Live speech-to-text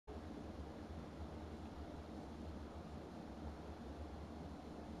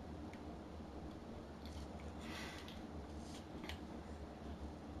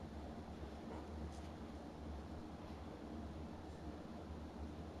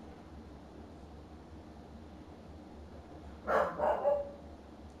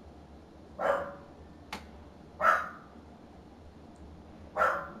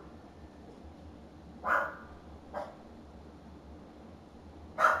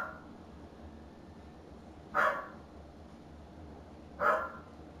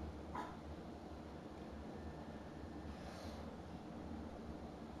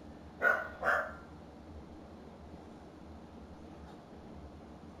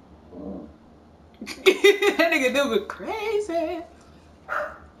That nigga do crazy.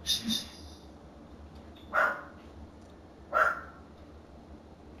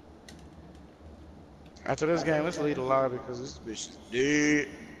 After this game, let's lead a lot because this bitch is dead.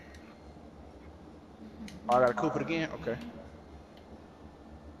 Oh, I gotta coop it again? Okay.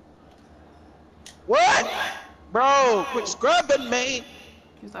 What? Bro, quit scrubbing me.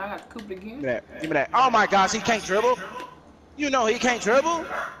 He's like, I gotta coop it again. Give me that. Give me that. Oh my gosh, he can't dribble. You know he can't dribble.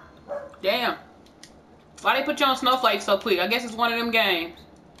 Damn. Why they put you on snowflake so quick? I guess it's one of them games.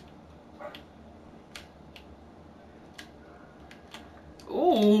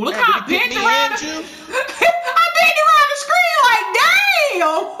 Ooh, look Man, how I bent around. I bent around the screen like,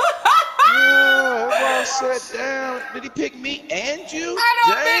 damn. Yeah, that's why I said, damn. Did he pick me and you? I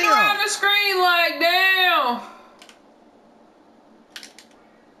done bent Damn. around the screen like, damn.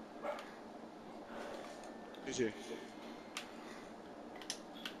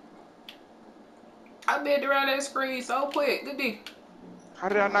 I bent around that screen so quick. Good D. How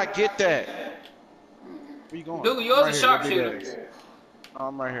did I not get that? Where you going? Dude, yours a sharpshooter. Oh,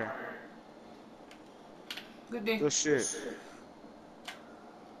 I'm right here. Good D. Good shit.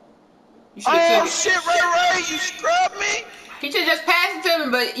 You should have took it. Shit, Ray, you scrubbed me. He should just pass it to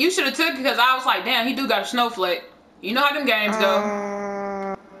me, but you should have took it because I was like, damn, he do got a snowflake. You know how them games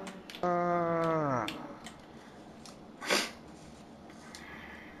go.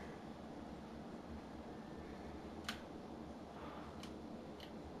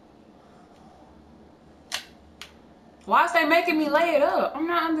 Why is they making me lay it up? I'm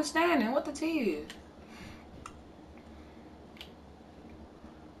not understanding what the tea is.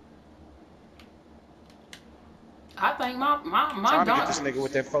 I think my trying to get this nigga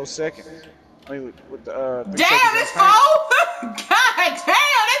with that 4 seconds. I mean, with the 3 damn, seconds. it's 4? God damn,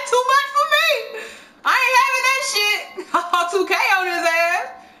 that's too much for me. I ain't having that shit. 2K on his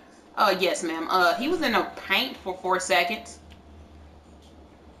ass. Yes, ma'am. He was in the paint for 4 seconds.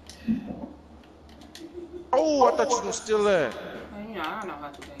 Oh, I thought you were still there. You know, I know how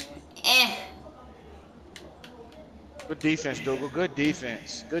to do that. Good defense, Dougal. Good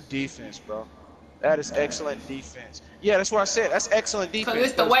defense. Good defense, bro. That is excellent defense. Yeah, that's what I said. That's excellent defense. Because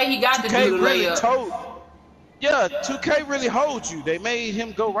it's the way he got to do the layup. Yeah, 2K really holds you. They made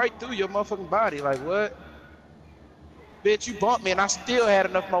him go right through your motherfucking body. Like, what? Bitch, you bumped me, and I still had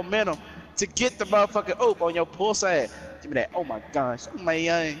enough momentum to get the motherfucking oop on your pull side. Give me that. Oh, my gosh. Oh,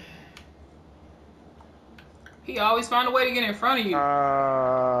 man. He always find a way to get in front of you.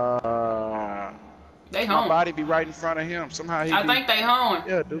 They home. My body be right in front of him. Somehow I think they home.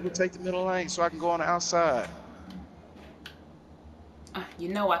 Yeah, dude, we'll take the middle lane so I can go on the outside. You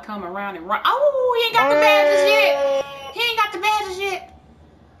know I come around and run. Oh, he ain't got the badges yet. He ain't got the badges yet.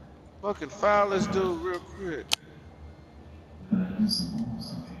 Fucking foul this dude real quick.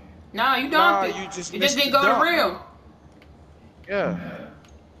 No, you dunked it. You just didn't go to the rim. Yeah.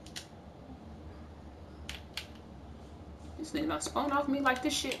 This nigga done spun off me like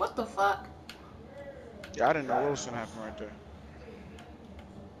this shit. What the fuck? Yeah, I didn't know what was gonna happen right there.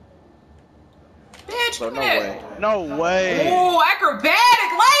 Bitch, Bro, no way. No way. Oh, acrobatic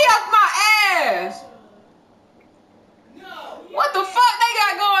layup my ass. What the fuck they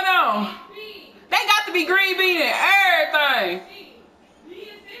got going on? They got to be green bean and everything.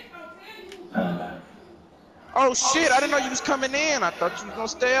 Oh shit, I didn't know you was coming in. I thought you was gonna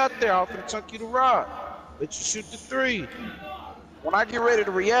stay out there. I was gonna chunk you the rock. Let you shoot the 3. When I get ready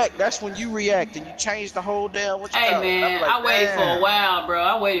to react, that's when you react and you change the whole damn what you Hey man, like, I waited for a while, bro.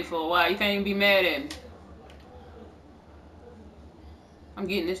 I waited for a while. You can't even be mad at me. I'm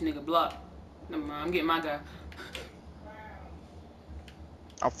getting this nigga blocked. Never mind, I'm getting my guy.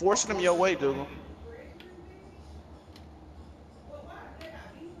 I'm forcing him your way, Dougal.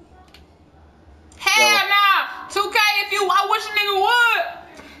 Hell nah! 2K if you, I wish a nigga would.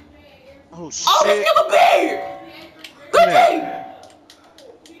 Oh shit. Oh, this nigga big! Good thing!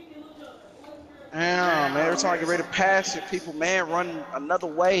 Damn, man, every time I get ready to pass it, people, man, run another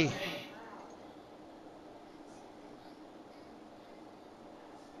way.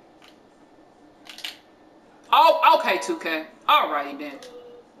 Oh, okay, 2K. Alrighty then.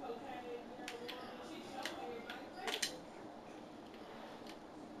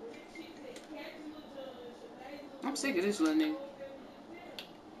 I'm sick of this little nigga.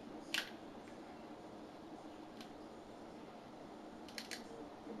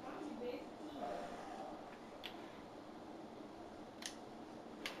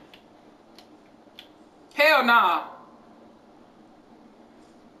 Hell nah.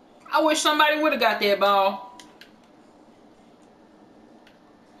 I wish somebody would have got that ball.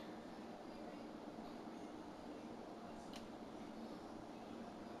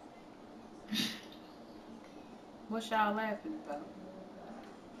 What y'all laughing about?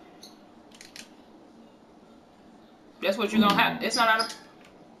 That's what you gonna have. It's not out of.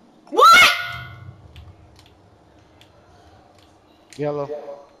 What? Yellow.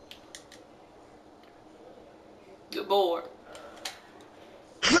 Good board.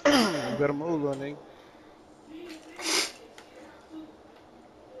 You better move, little nigga.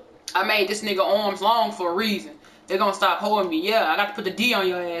 I made this nigga arms long for a reason. They're gonna stop holding me. Yeah, I got to put the D on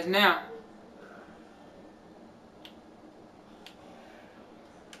your ass now.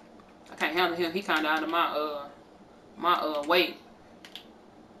 I can't handle him. He kind of out of my weight.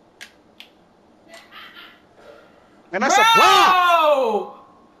 And that's a block.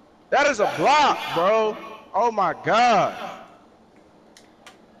 That is a block, bro. Oh my God.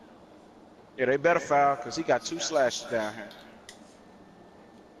 Yeah, they better foul because he got 2 slashes down here.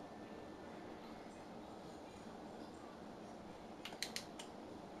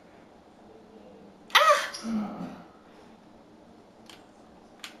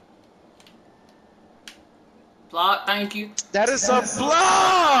 Block, thank you. That is a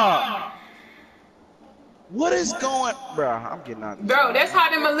block. What is going, bro? I'm getting out of this. Bro, that's how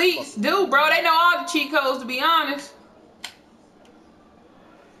them elites do, bro. They know all the cheat codes, to be honest.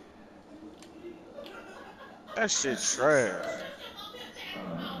 That shit trash.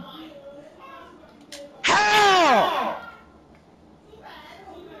 How?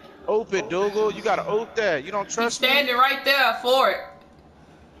 Open, Dougal. You gotta open that. You don't trust me? He's standing right there for it.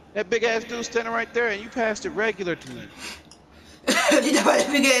 That big ass dude standing right there, and you passed it regular to me. You know that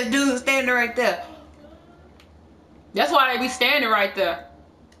big ass dude standing right there. That's why they be standing right there.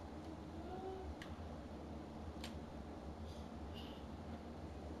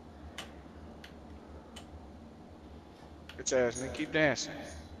 Bitch ass nigga, keep dancing.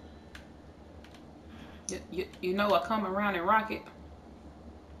 You know I come around and rock it.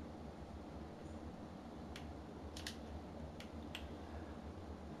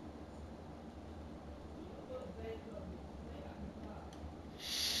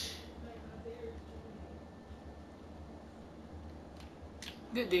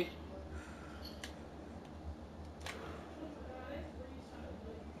 Good D.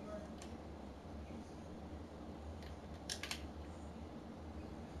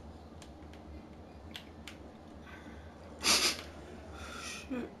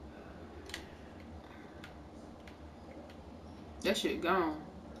 That shit gone.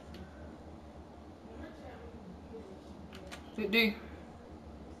 Good D.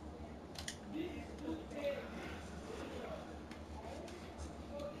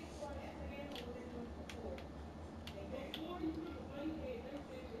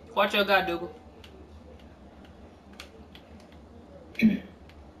 Watch your guy, Dougal.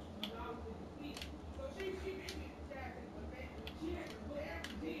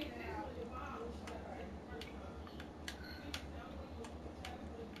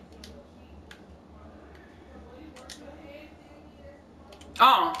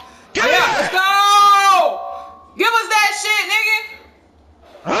 Get yeah, it! let's go! Give us that shit, nigga!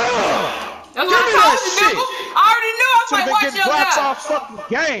 That's what I told you, Dougal. I already knew. I was like, watch your blocks guy. all fucking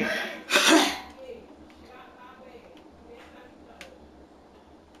game.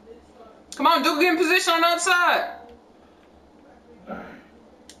 Come on, Dougal, get in position on the other side.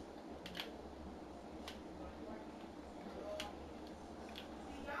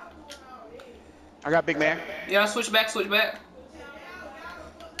 I got big man. Yeah, switch back, switch back.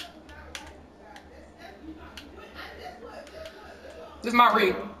 This is my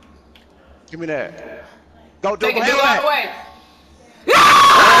read. Give me that. Go, Take Dougal. it, Dougal, all the way. The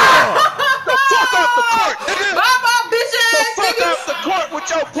fuck off the court, nigga. Bye, bye, bitch ass The fuck niggas. off the court with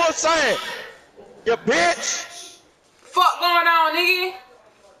your pussy. You bitch. Fuck going on, nigga?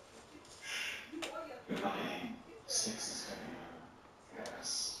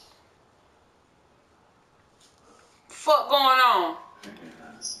 Fuck going on?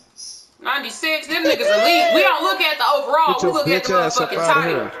 96, them niggas elite. We don't look at the overall, we look at the motherfucking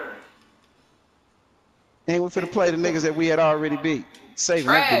title. Ain't we finna play the niggas that we had already beat. Saving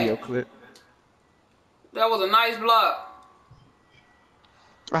that video clip. That was a nice block.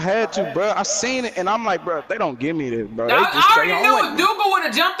 I had to, bro. I seen it, and I'm like, bro, they don't give me this, bro. They I just already knew if Dougal would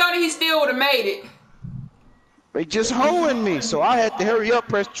have jumped on it, he still would have made it. They just hoeing me, so I had to hurry up,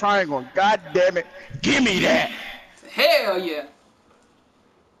 press triangle. God damn it, give me that. Hell yeah.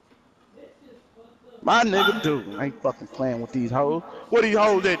 My nigga, dude, I ain't fucking playing with these hoes. What are these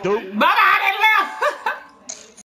hoes that do? Bye-bye.